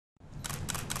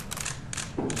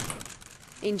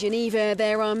In Geneva,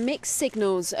 there are mixed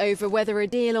signals over whether a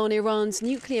deal on Iran's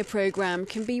nuclear program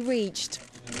can be reached.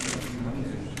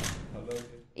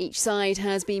 Each side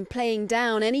has been playing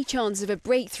down any chance of a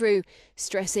breakthrough,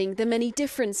 stressing the many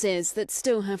differences that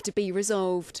still have to be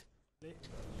resolved.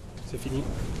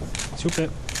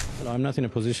 I'm not in a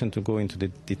position to go into the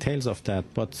details of that,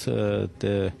 but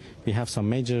we have some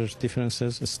major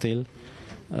differences still,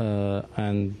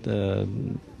 and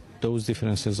those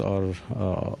differences are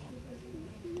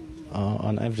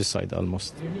on every side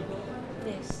almost.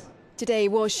 Yes. Today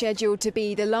was scheduled to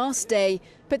be the last day,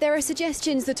 but there are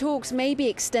suggestions the talks may be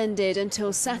extended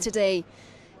until Saturday.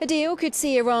 A deal could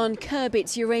see Iran curb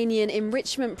its uranium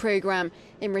enrichment program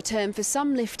in return for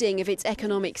some lifting of its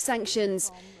economic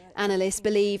sanctions. Analysts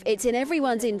believe it's in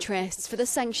everyone's interests for the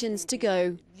sanctions to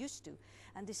go.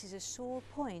 And this is a sore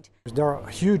point. There are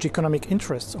huge economic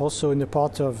interests also in the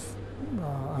part of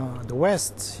the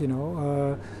West,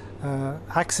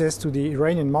 access to the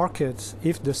Iranian market,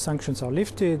 if the sanctions are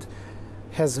lifted,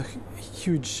 has a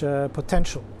huge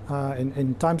potential.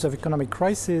 In times of economic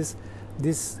crisis,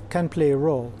 this can play a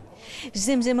role.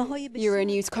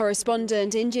 Euronews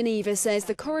correspondent in Geneva says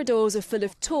the corridors are full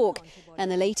of talk,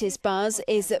 and the latest buzz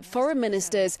is that foreign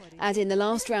ministers, as in the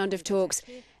last round of talks,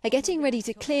 are getting ready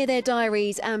to clear their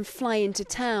diaries and fly into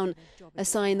town, a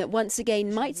sign that once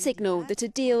again might signal that a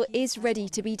deal is ready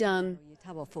to be done.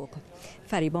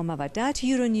 Fariba Mavaddat,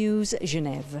 Euronews,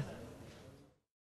 Geneva.